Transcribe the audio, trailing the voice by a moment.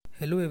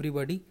Hello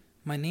everybody,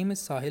 my name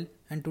is Sahil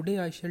and today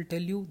I shall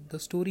tell you the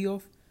story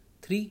of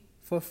 3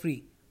 for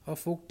Free, a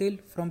folktale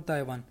from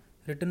Taiwan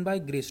written by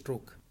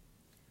Greystroke.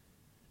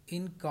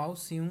 In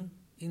Kaohsiung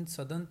in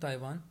southern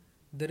Taiwan,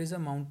 there is a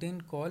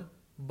mountain called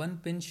Ban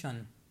Pin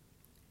Shan,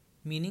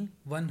 meaning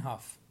one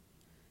half.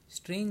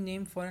 Strange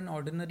name for an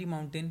ordinary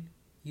mountain,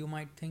 you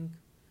might think,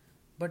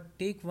 but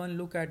take one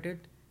look at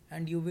it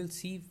and you will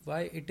see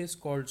why it is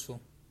called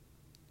so.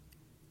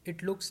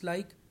 It looks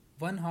like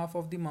one half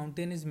of the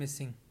mountain is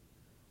missing,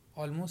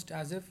 almost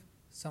as if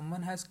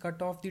someone has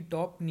cut off the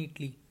top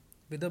neatly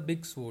with a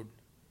big sword.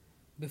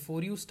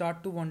 Before you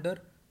start to wonder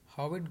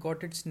how it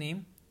got its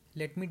name,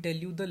 let me tell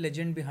you the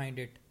legend behind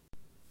it.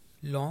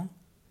 Long,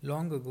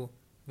 long ago,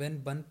 when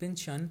Banpin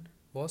Shan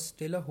was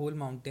still a whole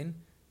mountain,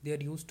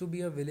 there used to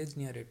be a village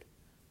near it.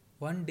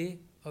 One day,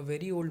 a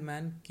very old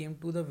man came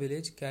to the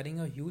village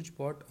carrying a huge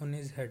pot on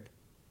his head.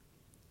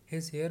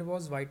 His hair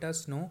was white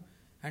as snow,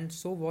 and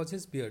so was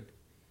his beard.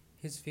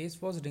 His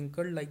face was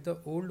wrinkled like the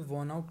old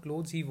worn-out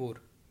clothes he wore.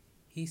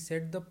 He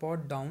set the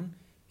pot down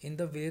in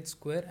the village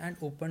square and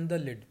opened the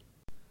lid.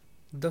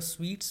 The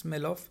sweet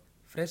smell of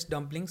fresh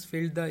dumplings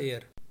filled the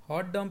air.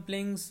 "Hot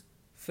dumplings!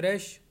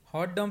 Fresh,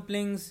 hot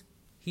dumplings!"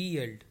 he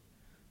yelled.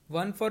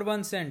 "1 for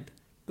 1 cent,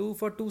 2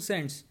 for 2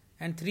 cents,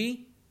 and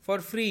 3 for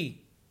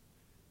free!"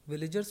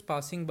 Villagers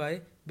passing by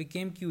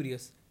became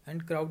curious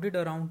and crowded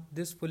around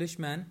this foolish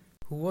man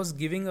who was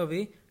giving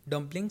away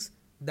dumplings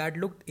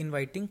that looked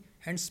inviting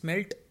and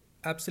smelt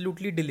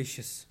absolutely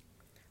delicious.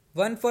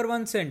 "1 for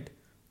 1 cent,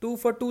 2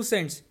 for 2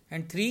 cents,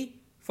 and 3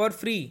 for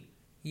free!"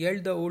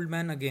 yelled the old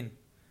man again.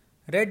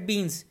 "Red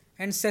beans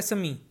and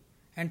sesame,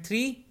 and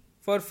 3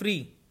 for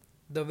free!"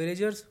 The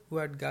villagers who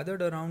had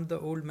gathered around the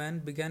old man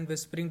began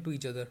whispering to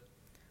each other.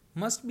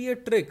 "Must be a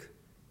trick.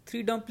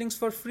 3 dumplings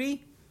for free?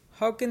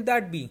 How can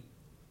that be?"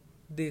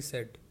 they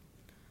said.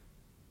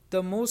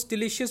 "The most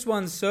delicious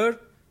ones, sir,"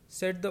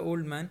 said the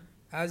old man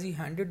as he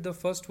handed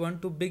the first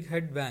one to Big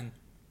Head Wang.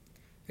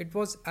 It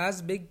was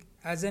as big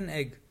as an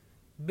egg.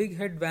 Big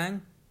Head Wang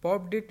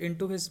popped it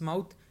into his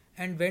mouth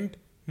and went,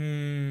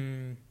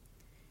 "Hmm."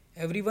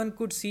 Everyone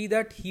could see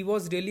that he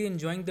was really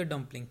enjoying the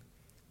dumpling.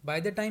 By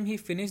the time he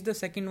finished the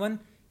second one,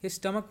 his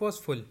stomach was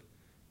full.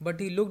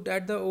 But he looked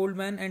at the old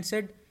man and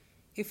said,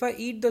 "If I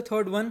eat the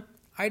third one,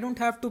 I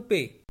don't have to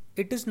pay.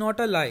 It is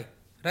not a lie,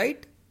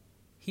 right?"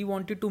 He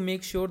wanted to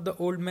make sure the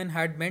old man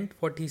had meant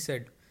what he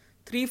said.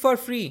 "3 for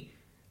free,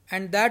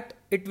 and that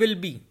it will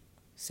be,"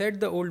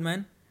 said the old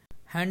man,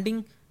 handing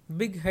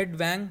Big Head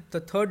Wang the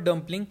third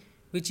dumpling,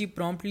 which he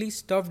promptly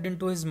stuffed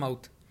into his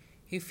mouth.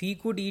 If he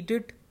could eat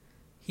it,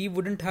 he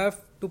wouldn't have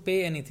to pay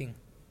anything.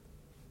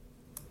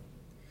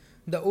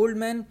 The old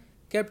man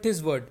kept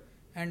his word,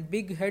 and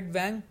Big Head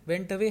Wang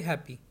went away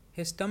happy,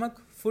 his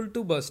stomach full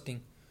to bursting.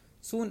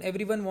 Soon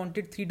everyone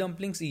wanted 3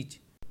 dumplings each.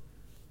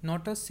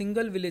 Not a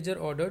single villager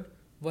ordered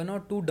 1 or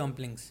 2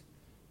 dumplings.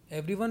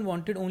 Everyone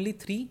wanted only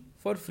 3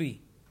 for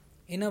free.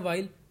 In a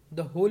while,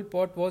 the whole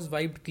pot was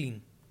wiped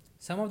clean.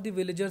 Some of the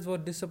villagers were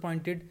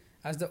disappointed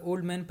as the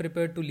old man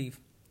prepared to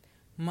leave.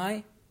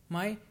 My,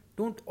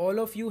 don't all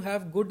of you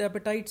have good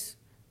appetites?"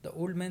 the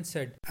old man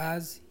said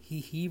as he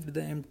heaved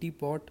the empty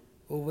pot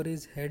over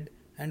his head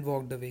and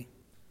walked away.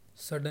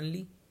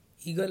 Suddenly,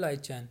 Eagle Eye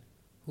Chan,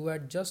 who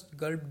had just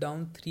gulped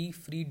down 3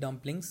 free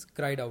dumplings,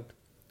 cried out,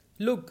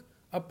 "Look,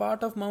 a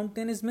part of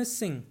mountain is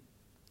missing."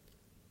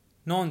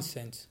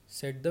 "Nonsense,"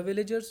 said the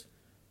villagers.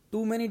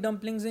 "Too many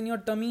dumplings in your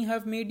tummy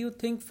have made you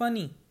think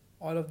funny."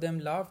 All of them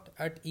laughed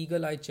at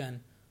Eagle Eye Chan,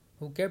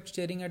 who kept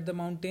staring at the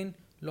mountain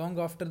long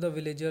after the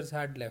villagers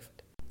had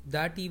left.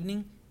 That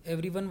evening,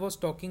 everyone was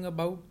talking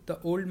about the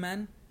old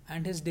man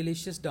and his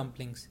delicious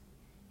dumplings.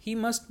 "He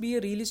must be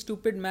a really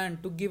stupid man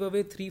to give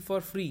away 3 for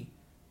free,"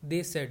 they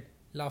said,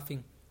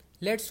 laughing.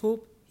 "Let's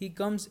hope he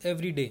comes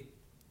every day."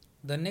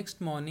 The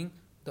next morning,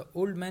 the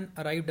old man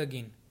arrived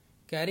again,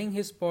 carrying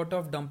his pot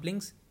of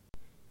dumplings.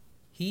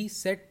 He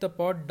set the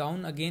pot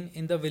down again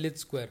in the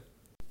village square.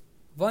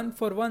 "1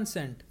 for 1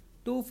 cent,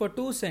 2 for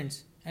 2 cents,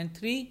 and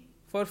 3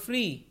 for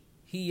free!"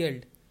 he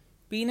yelled.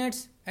 "Peanuts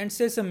and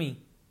sesame,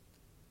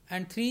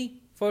 and 3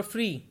 for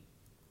free!"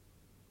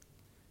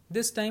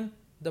 This time,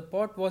 the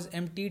pot was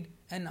emptied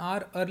an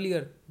hour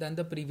earlier than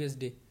the previous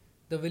day.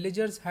 The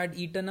villagers had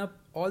eaten up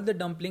all the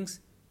dumplings,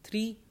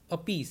 3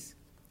 apiece,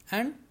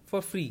 and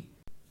for free.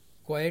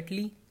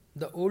 Quietly,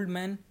 the old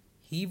man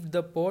heaved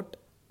the pot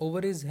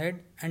over his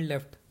head and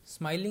left,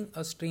 smiling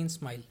a strange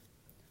smile.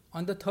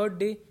 On the third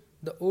day,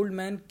 the old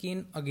man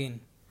came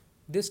again.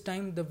 This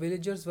time, the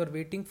villagers were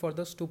waiting for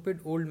the stupid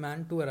old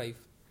man to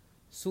arrive.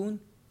 Soon,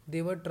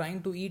 they were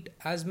trying to eat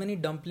as many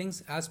dumplings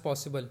as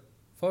possible,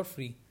 for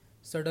free.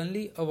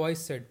 Suddenly, a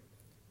voice said,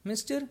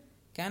 "Mister,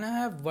 can I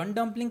have 1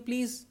 dumpling,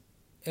 please?"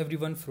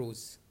 Everyone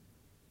froze.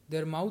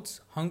 Their mouths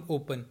hung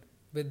open,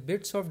 with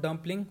bits of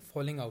dumpling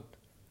falling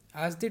out,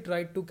 as they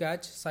tried to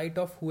catch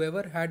sight of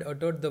whoever had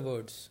uttered the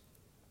words.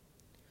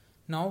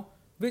 Now,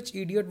 which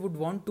idiot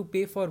would want to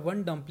pay for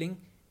 1 dumpling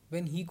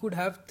when he could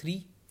have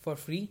 3 for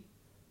free?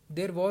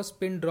 There was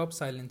pin drop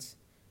silence.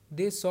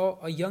 They saw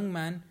a young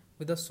man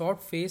with a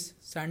soft face,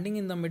 standing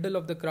in the middle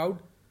of the crowd,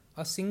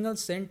 a single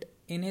cent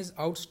in his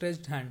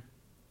outstretched hand.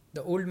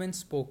 The old man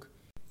spoke.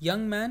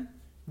 "Young man,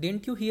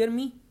 didn't you hear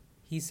me?"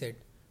 he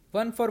said.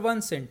 "1 for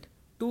 1 cent,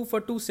 2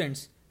 for 2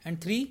 cents,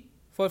 and 3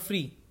 for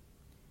free."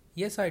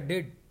 "Yes, I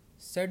did,"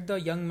 said the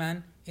young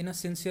man in a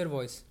sincere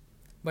voice.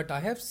 "But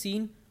I have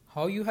seen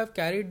how you have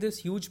carried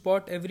this huge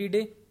pot every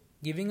day,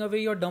 giving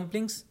away your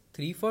dumplings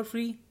 3 for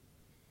free.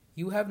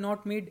 You have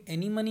not made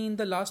any money in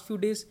the last few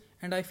days,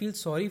 and I feel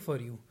sorry for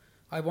you.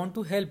 I want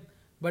to help,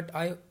 but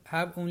I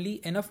have only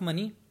enough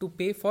money to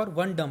pay for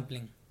 1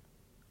 dumpling."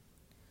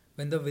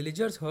 When the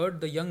villagers heard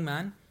the young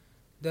man,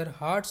 their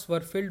hearts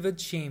were filled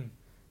with shame.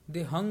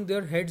 They hung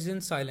their heads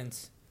in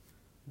silence.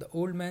 The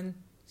old man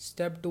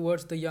stepped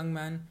towards the young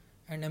man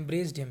and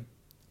embraced him.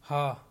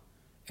 "Ha!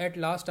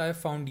 At last I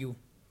have found you,"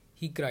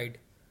 he cried.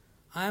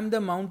 "I am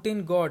the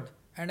mountain god,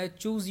 and I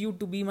choose you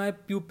to be my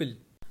pupil.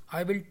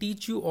 I will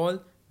teach you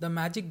all the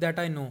magic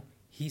that I know,"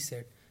 he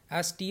said,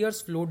 as tears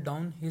flowed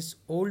down his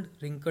old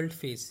wrinkled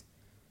face.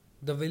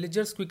 The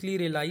villagers quickly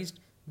realized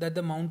that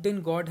the mountain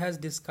god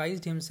has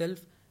disguised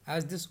himself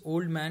as this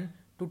old man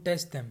to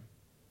test them,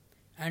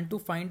 and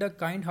to find a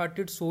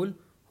kind-hearted soul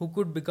who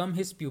could become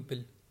his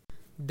pupil.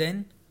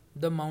 Then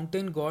the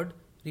mountain god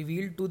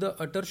revealed to the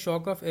utter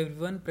shock of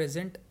everyone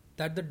present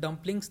that the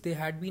dumplings they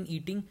had been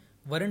eating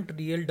weren't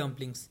real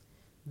dumplings.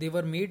 They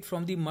were made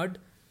from the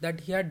mud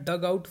that he had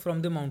dug out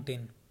from the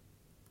mountain.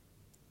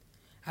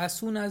 As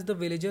soon as the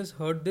villagers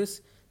heard this,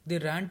 they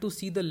ran to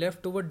see the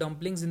leftover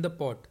dumplings in the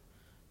pot.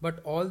 But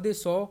all they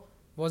saw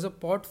was a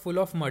pot full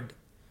of mud.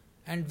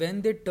 And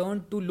when they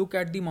turned to look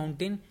at the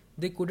mountain,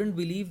 they couldn't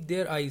believe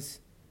their eyes.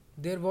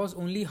 There was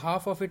only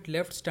half of it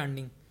left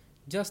standing,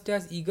 just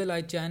as Eagle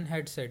Eye Chan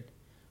had said.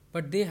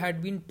 But they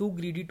had been too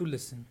greedy to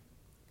listen.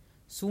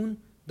 Soon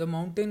the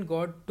mountain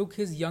god took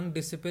his young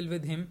disciple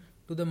with him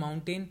to the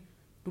mountain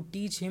to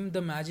teach him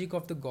the magic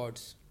of the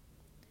gods.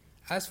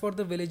 As for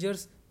the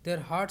villagers, their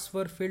hearts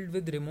were filled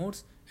with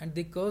remorse, and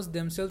they cursed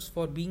themselves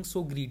for being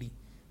so greedy.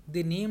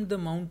 They named the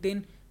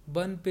mountain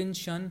Bun Pin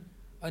Shan,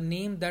 a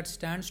name that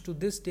stands to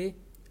this day,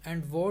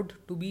 and vowed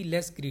to be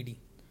less greedy.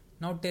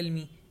 Now tell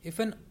me, if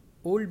an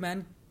old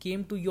man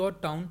came to your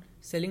town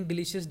selling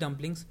delicious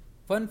dumplings,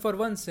 1 for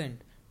 1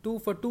 cent, 2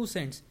 for 2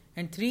 cents,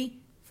 and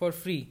 3 for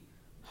free,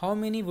 how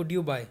many would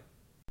you buy?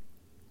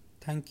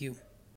 Thank you.